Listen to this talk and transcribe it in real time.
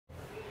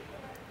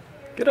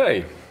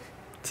G'day!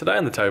 Today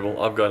on the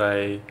table I've got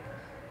a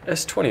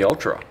S20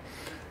 Ultra,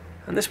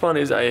 and this one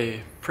is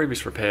a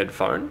previous repaired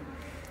phone.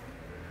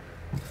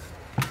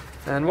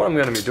 And what I'm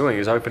going to be doing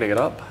is opening it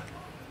up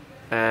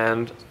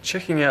and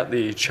checking out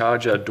the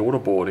charger daughter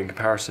board in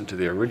comparison to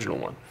the original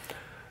one.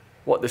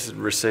 What this has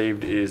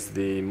received is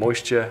the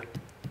moisture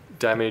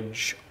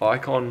damage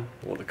icon,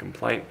 or the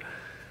complaint,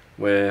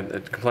 where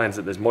it complains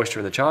that there's moisture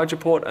in the charger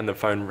port and the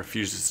phone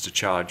refuses to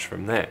charge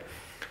from there.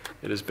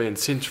 It has been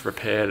since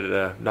repaired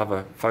at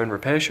another phone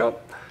repair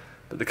shop,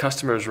 but the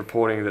customer is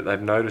reporting that they've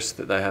noticed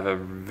that they have a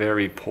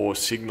very poor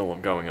signal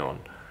going on.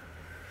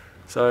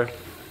 So,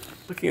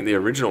 looking at the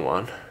original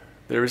one,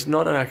 there is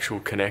not an actual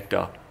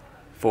connector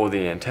for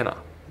the antenna.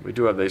 We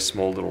do have these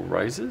small little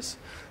razors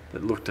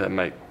that look to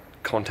make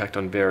contact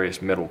on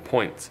various metal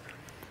points.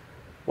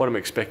 What I'm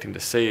expecting to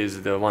see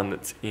is the one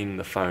that's in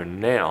the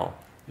phone now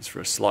is for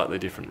a slightly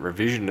different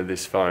revision of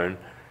this phone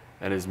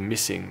and is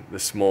missing the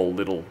small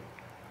little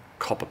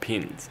copper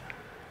pins,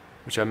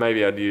 which I may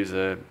be able to use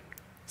a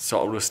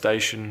solder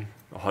station,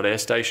 a hot air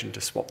station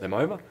to swap them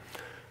over,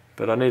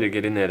 but I need to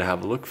get in there to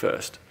have a look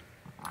first.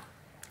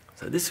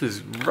 So this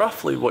is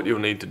roughly what you'll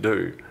need to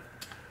do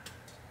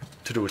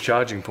a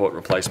charging port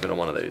replacement on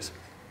one of these.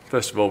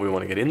 First of all, we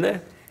want to get in there.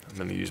 I'm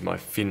going to use my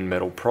thin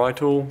metal pry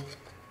tool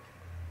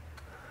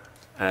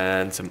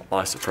and some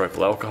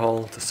isopropyl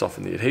alcohol to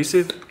soften the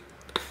adhesive.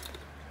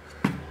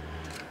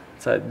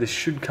 So this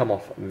should come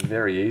off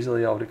very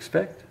easily, I would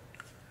expect,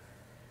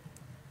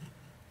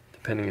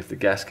 depending if the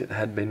gasket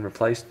had been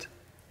replaced.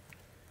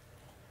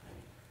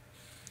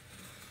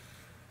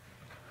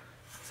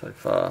 So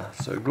far,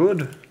 so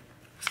good.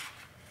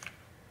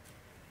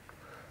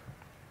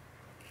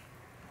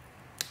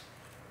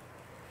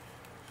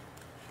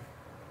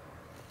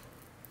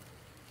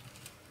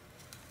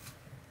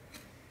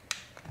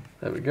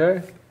 There we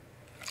go.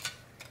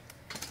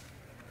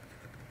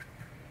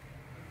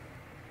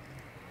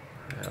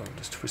 Now I'll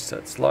just twist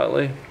that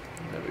slightly.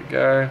 There we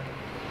go.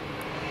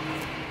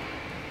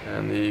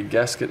 And the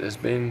gasket has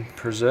been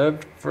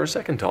preserved for a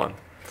second time.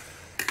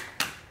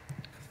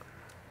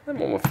 And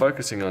what we're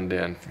focusing on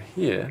down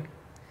here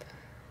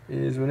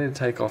is we need to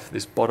take off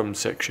this bottom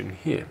section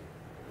here.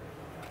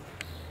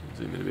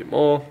 Zoom in a bit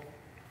more.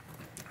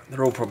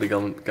 They're all probably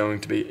going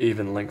to be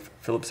even length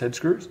Phillips head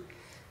screws.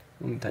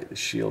 I'm going to take the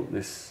shield,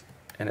 this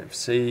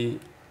NFC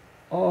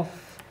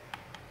off.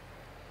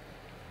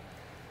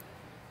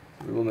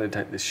 We will need to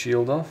take this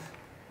shield off.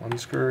 1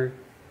 screw.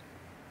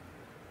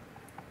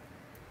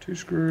 2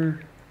 screw,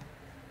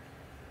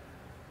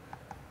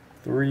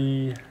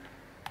 3,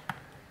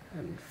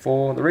 and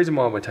 4. The reason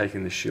why we're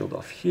taking the shield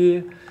off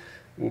here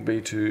will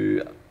be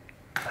to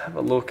have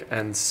a look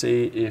and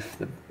see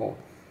if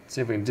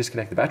see if we can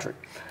disconnect the battery,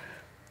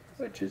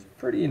 which is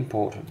pretty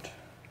important.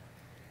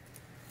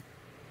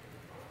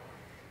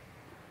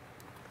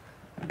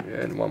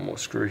 And 1 more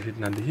screw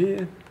hidden under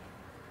here.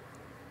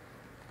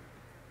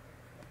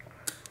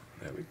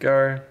 There we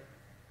go.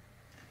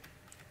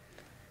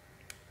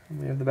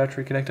 We have the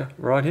battery connector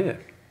right here.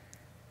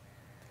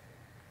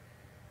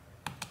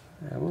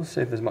 Now we'll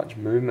see if there's much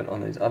movement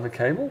on these other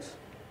cables.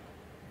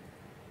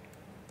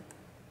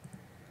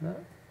 No,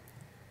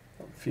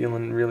 not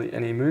feeling really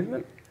any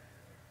movement.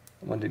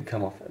 That one did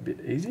come off a bit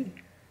easy,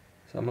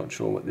 so I'm not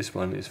sure what this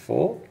one is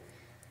for.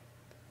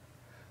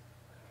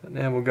 But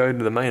now we'll go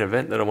to the main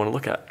event that I want to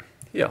look at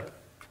here.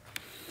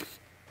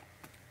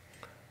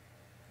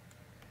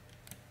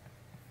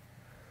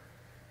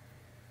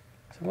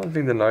 One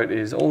thing to note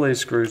is all these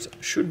screws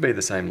should be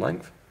the same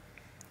length.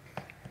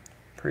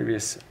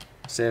 Previous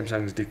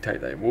Samsungs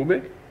dictate they will be.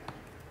 There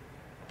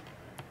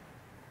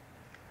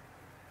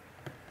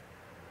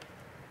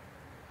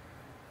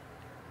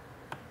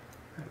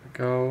we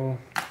go.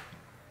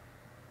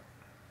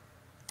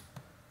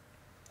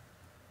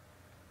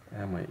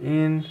 And we're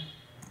in.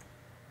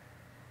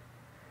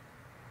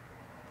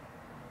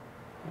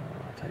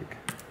 I'll take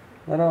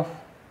that off.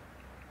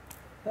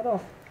 That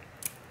off.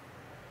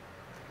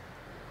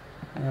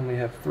 And we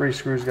have 3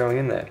 screws going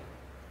in there.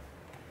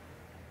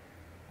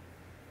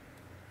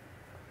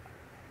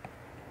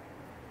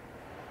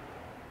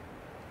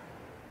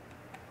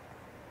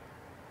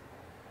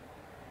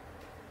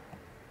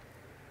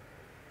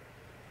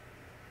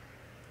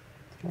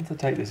 Once I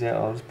take this out,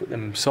 I'll just put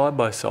them side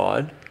by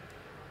side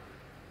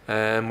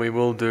and we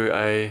will do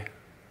a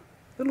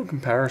little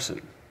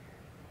comparison.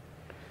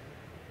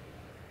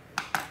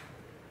 I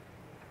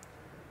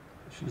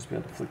should just be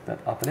able to flick that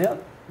up and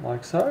out,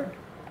 like so.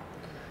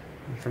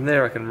 And from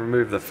there I can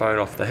remove the phone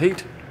off the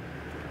heat.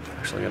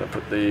 Actually I'm going to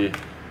put the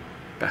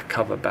back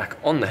cover back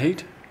on the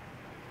heat.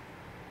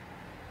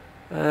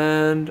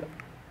 And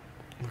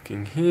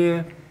looking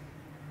here,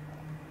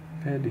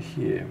 compared to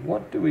here,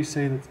 what do we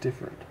see that's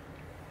different?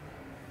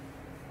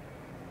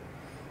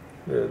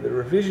 The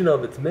revision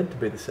of it's meant to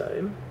be the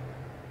same.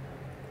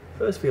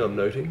 First thing I'm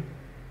noting,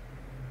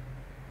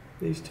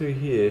 these two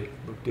here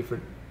look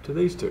different to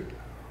these two.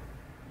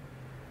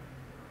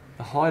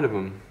 The height of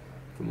them,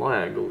 from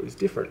my angle, is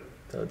different.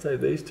 So I'd say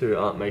these two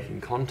aren't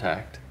making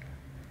contact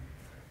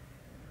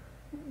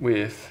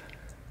with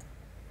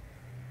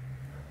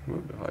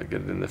if I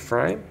get it in the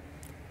frame,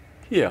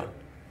 here.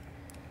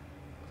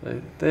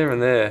 So there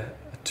and there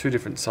are two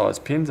different size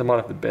pins. I might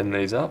have to bend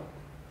these up.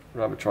 I'd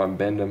rather try and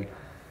bend them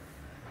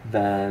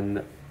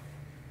than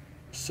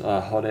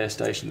hot air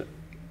station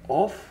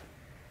off.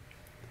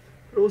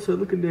 But also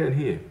looking down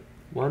here,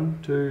 1,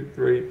 2,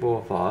 3,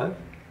 4, 5.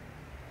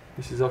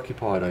 This is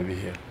occupied over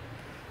here.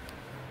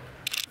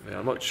 Now,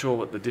 I'm not sure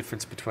what the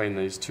difference between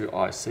these two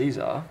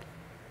ICs are,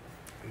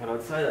 but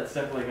I'd say that's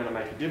definitely going to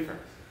make a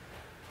difference.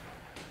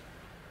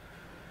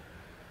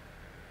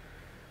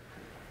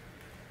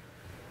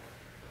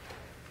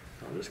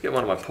 I'll just get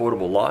one of my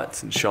portable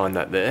lights and shine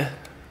that there.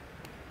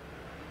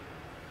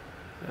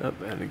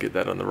 Yep, and get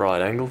that on the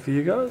right angle for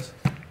you guys.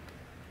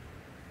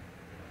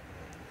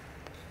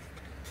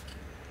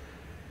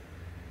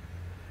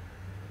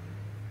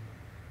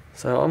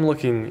 So I'm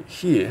looking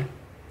here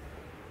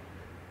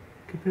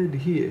compared to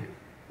here.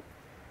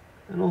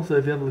 And also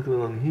if you have a look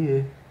along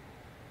here,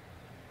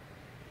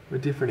 we're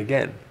different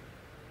again.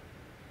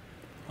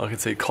 I can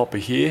see copper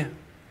here,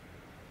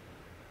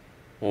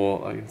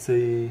 or I can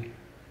see,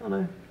 oh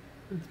no,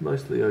 it's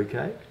mostly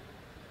okay.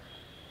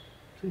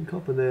 Seeing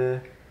copper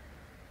there,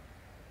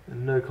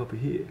 and no copper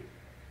here.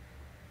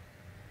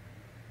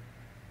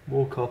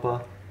 More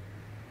copper.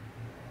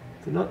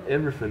 So not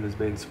everything has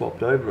been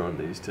swapped over on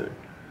these two,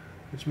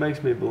 which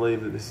makes me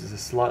believe that this is a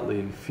slightly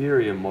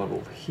inferior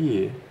model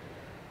here.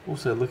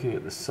 Also looking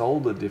at the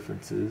solder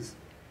differences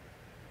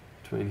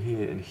between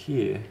here and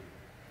here.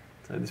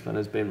 So this one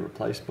has been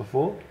replaced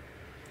before.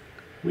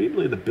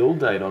 Weirdly the build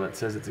date on it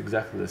says it's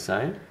exactly the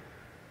same,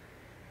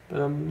 but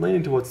I'm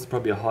leaning towards it's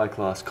probably a high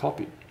class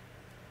copy.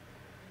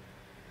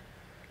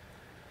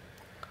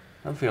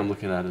 Another thing I'm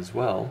looking at as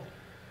well,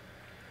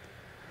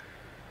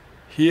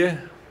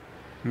 here,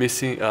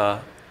 missing,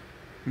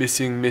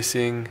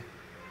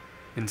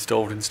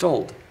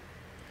 installed.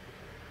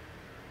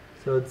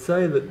 So I'd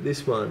say that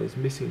this one is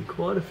missing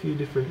quite a few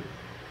different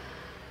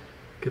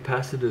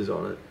capacitors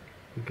on it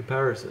in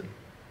comparison.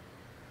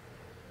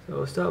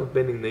 So I'll start with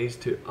bending these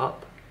two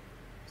up,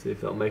 see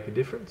if they'll make a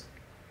difference.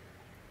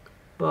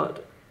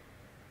 But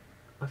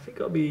I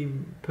think I'll be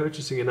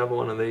purchasing another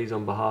one of these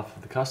on behalf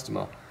of the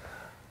customer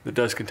that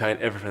does contain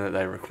everything that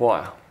they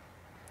require.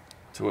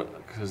 So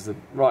because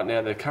right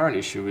now their current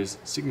issue is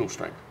signal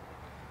strength.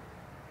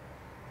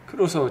 Could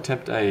also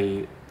attempt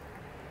a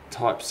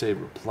Type-C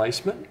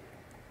replacement,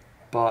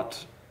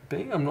 but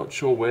being I'm not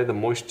sure where the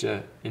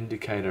moisture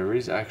indicator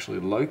is actually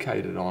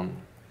located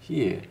on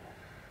here,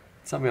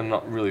 it's something I'm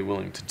not really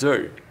willing to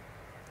do.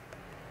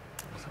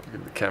 So I'll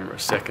give the camera a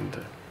second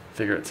to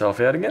figure itself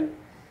out again.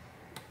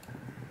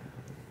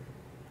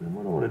 And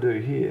what I want to do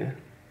here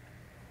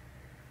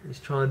is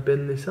try and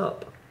bend this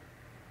up.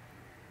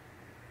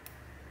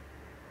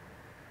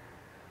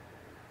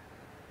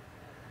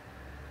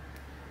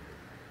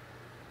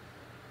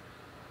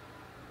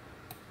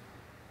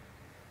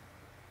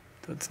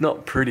 So it's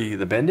not pretty,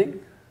 the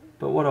bending,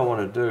 but what I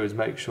want to do is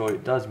make sure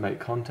it does make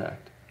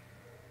contact.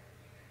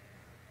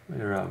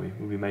 Where are we?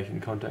 We'll be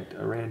making contact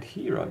around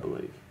here, I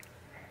believe.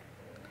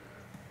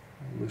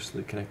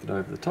 Loosely connected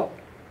over the top.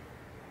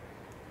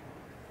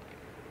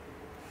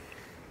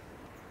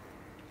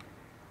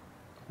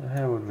 So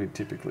how would we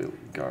typically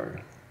go?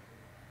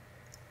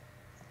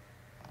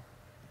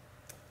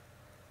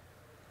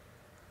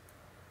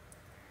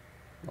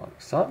 Like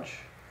such.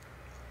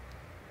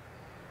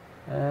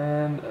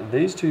 And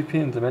these two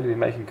pins are meant to be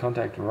making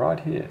contact right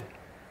here.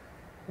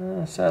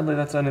 Sadly,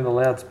 that's only the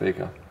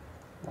loudspeaker,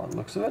 by the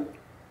looks of it.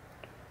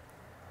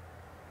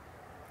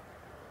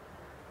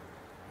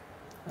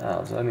 I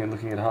was only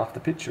looking at half the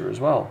picture as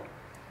well.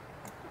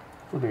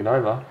 Flipping it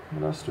over,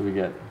 what else do we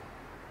get?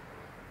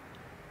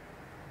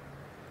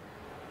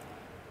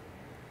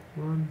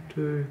 1,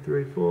 2,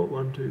 3, 4,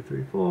 1, 2,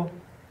 3, 4.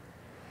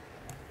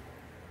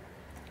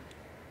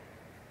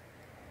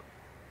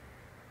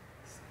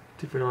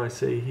 Different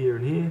IC here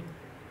and here.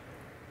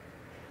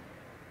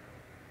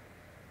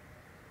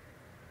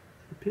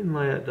 The pin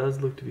layout does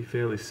look to be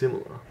fairly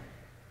similar.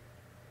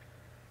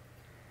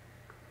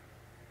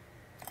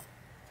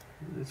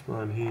 This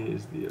one here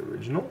is the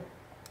original.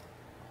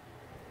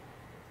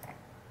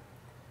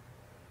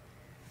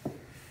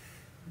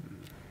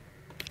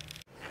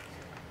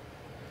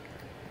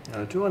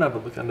 Now I do want to have a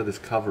look under this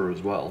cover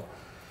as well,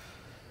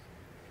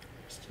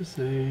 just to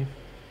see.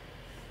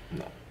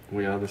 No,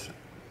 we are the same.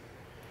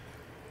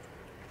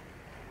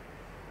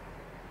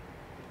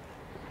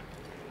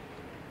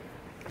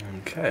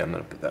 Okay, I'm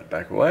going to put that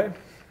back away.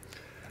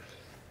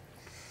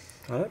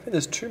 I don't think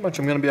there's too much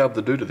I'm going to be able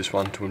to do to this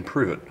one to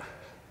improve it.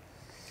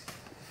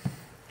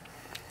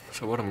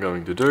 So what I'm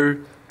going to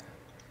do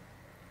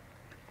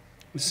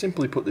is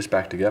simply put this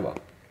back together.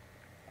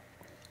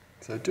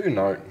 So do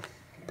note,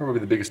 probably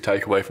the biggest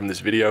takeaway from this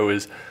video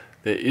is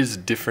there is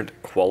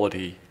different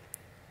quality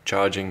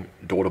charging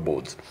daughter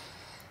boards.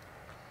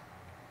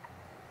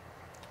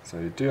 So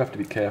you do have to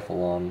be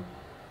careful on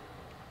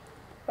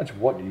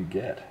what you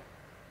get.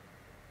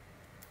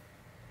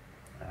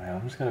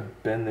 I'm just going to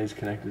bend these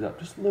connectors up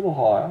just a little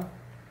higher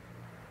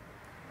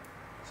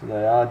So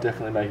they are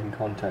definitely making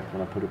contact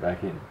when I put it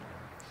back in.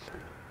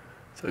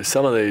 So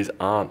some of these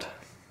aren't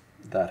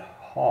that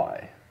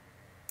high.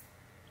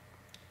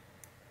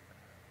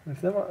 If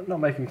they're not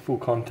making full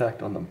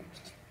contact on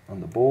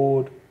the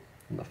board,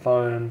 on the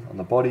phone, on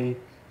the body,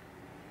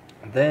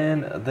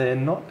 then they're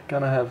not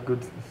going to have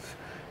good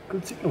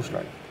signal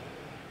strength.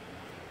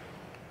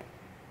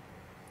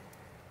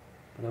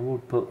 But I will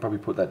probably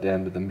put that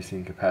down to the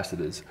missing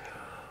capacitors,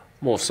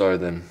 more so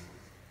than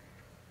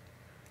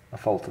a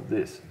fault of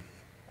this.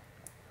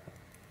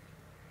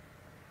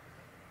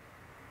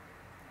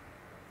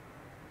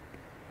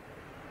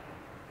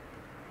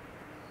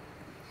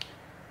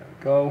 There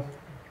we go.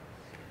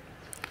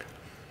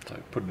 So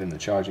put it in the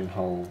charging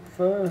hole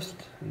first,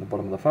 in the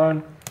bottom of the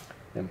phone,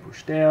 then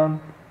push down.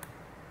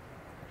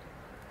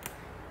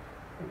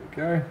 There we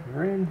go,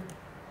 we're in.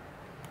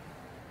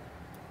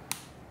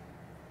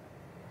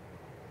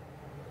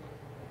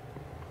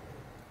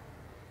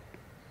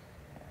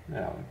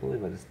 Now, I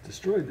believe I just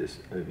destroyed this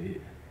over here.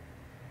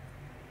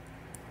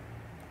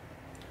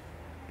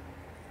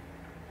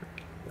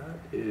 That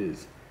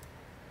is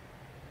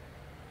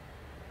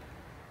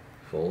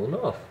fallen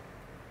off.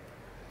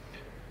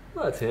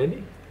 That's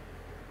handy.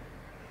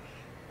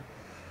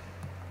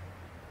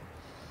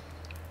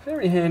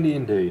 Very handy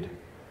indeed.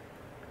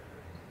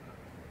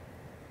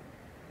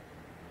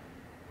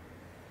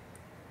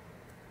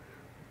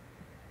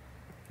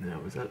 Now,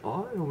 was that I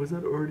or was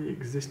that already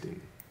existing?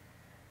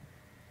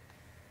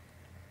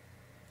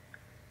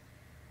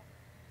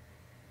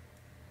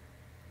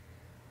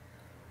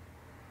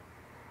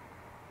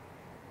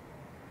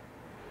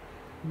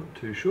 Not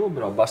too sure,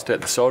 but I'll bust out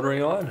the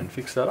soldering iron and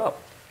fix that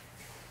up.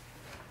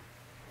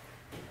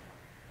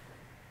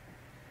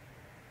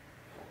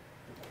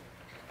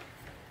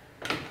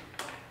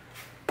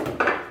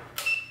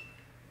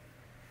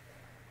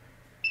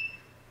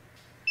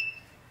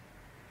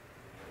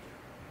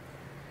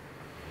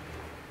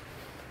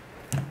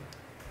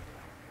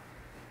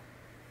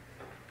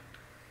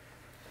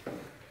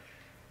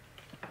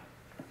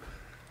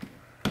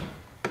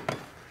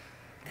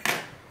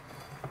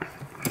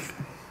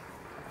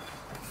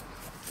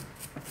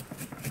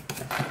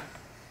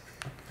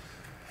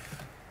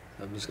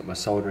 I've just got my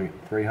soldering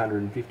at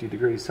 350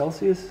 degrees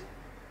Celsius.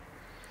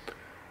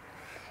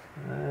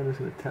 And I'm just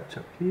going to attach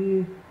up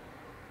here.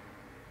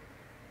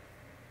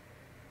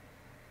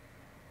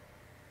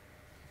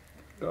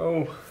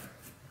 Go.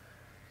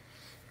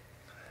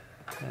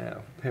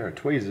 Now, a pair of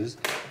tweezers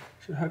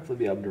should hopefully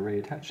be able to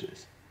reattach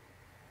this.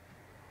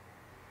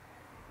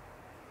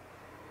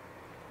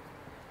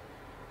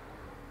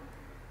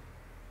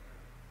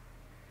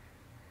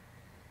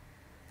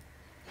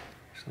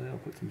 Actually, I'll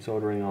put some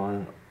soldering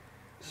iron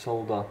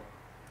solder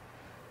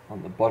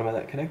on the bottom of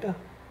that connector.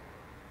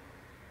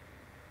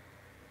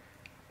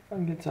 If I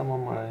can get some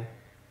on my, there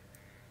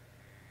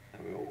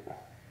we go.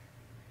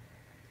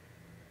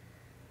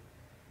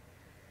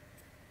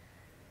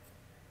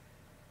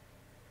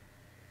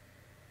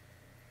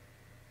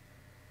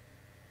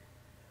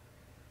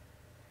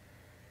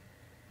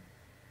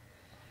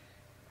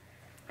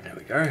 There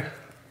we go.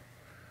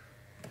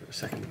 Give it a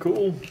second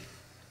cool.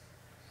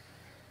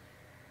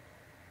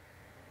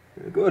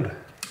 Very good.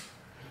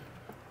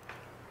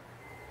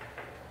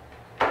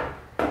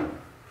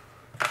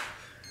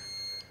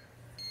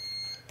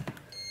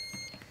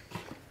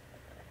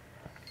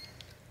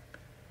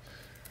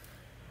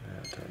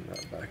 Turn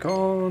that back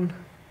on.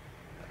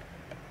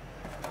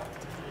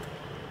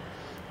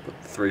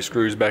 Put the 3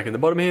 screws back in the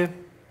bottom here.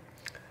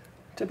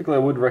 Typically I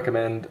would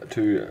recommend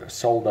to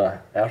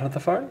solder out of the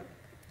phone,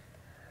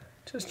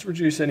 just to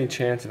reduce any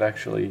chance of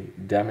actually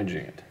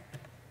damaging it.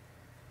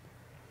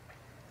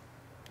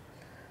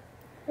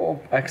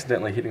 Or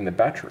accidentally hitting the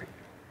battery,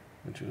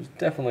 which was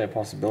definitely a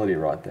possibility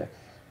right there.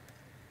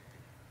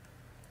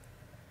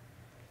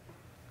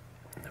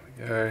 There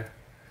we go.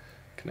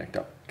 Connect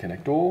up,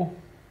 connect all.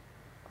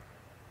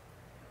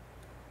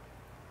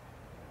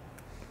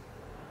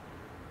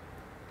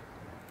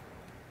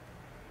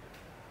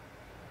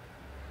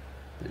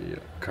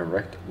 The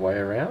correct way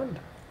around,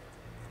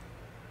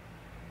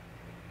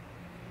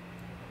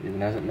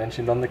 even as it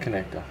mentioned on the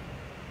connector.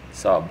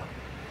 Sub.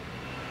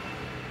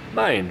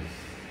 Main.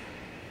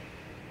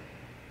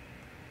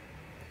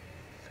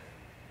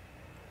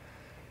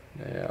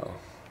 Now,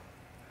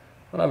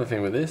 one other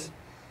thing with this,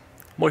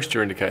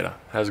 moisture indicator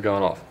has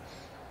gone off.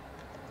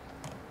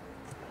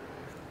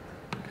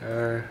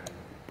 Go.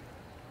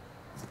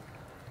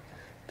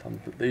 Time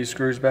to put these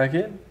screws back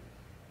in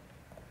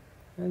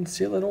and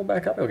seal it all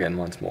back up again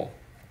once more.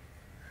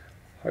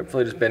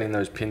 Hopefully just bending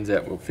those pins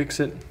out will fix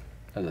it.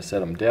 As I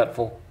said, I'm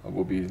doubtful. I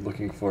will be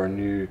looking for a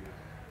new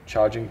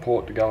charging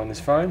port to go in this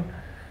phone,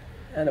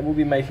 and I will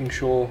be making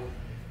sure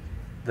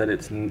that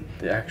it's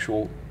the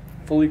actual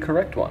fully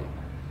correct one.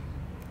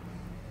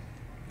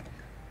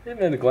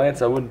 Even at a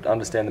glance, I would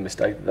understand the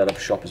mistake that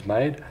shop has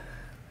made,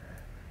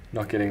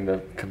 not getting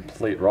the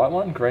complete right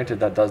one.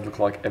 Granted, that does look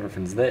like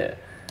everything's there.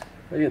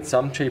 But you get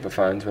some cheaper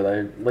phones where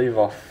they leave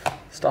off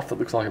stuff that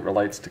looks like it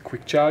relates to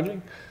quick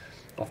charging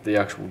off the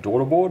actual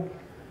daughter board.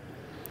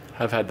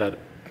 I've had that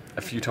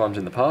a few times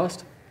in the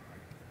past.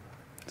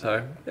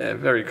 So yeah,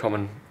 very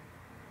common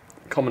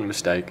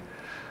mistake.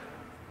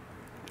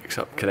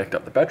 Except connect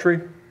up the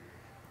battery.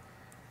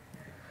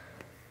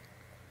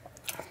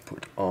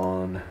 Put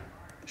on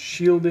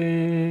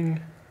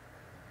shielding.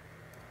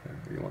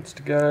 Wherever he wants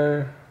to go.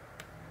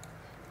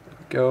 There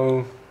we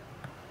go.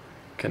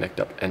 Connect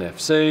up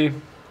NFC.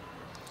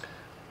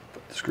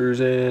 Put the screws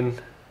in.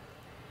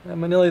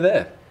 And we're nearly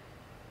there.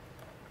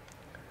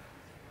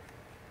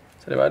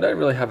 So anyway, I don't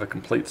really have a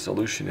complete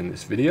solution in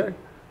this video.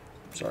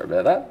 Sorry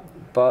about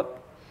that.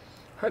 But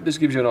I hope this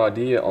gives you an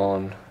idea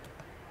on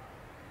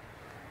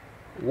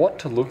what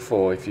to look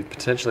for if you've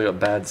potentially got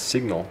bad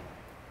signal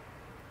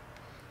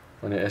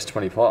on your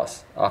S20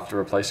 Plus after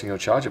replacing your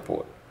charger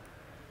port.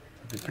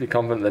 I'd be pretty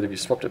confident that if you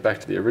swapped it back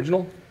to the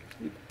original,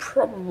 you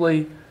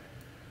probably,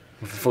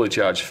 with a fully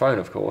charged phone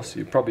of course,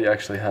 you probably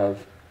actually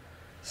have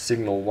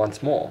signal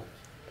once more.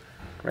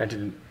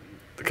 Granted,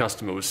 the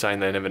customer was saying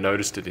they never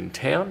noticed it in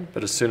town,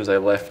 but as soon as they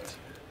left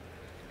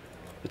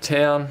the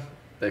town,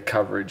 their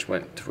coverage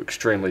went to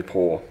extremely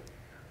poor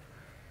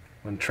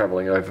when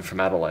travelling over from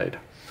Adelaide.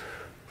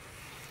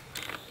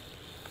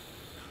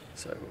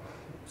 So we'll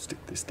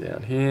stick this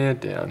down here,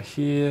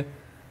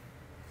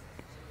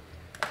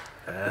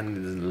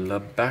 and the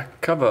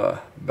back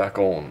cover back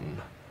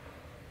on.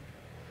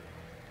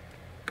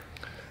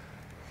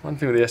 One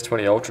thing with the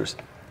S20 Ultras,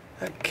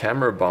 that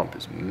camera bump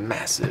is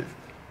massive.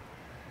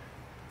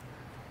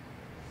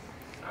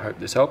 I hope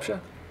this helps you,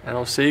 and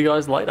I'll see you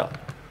guys later.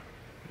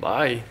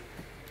 Bye.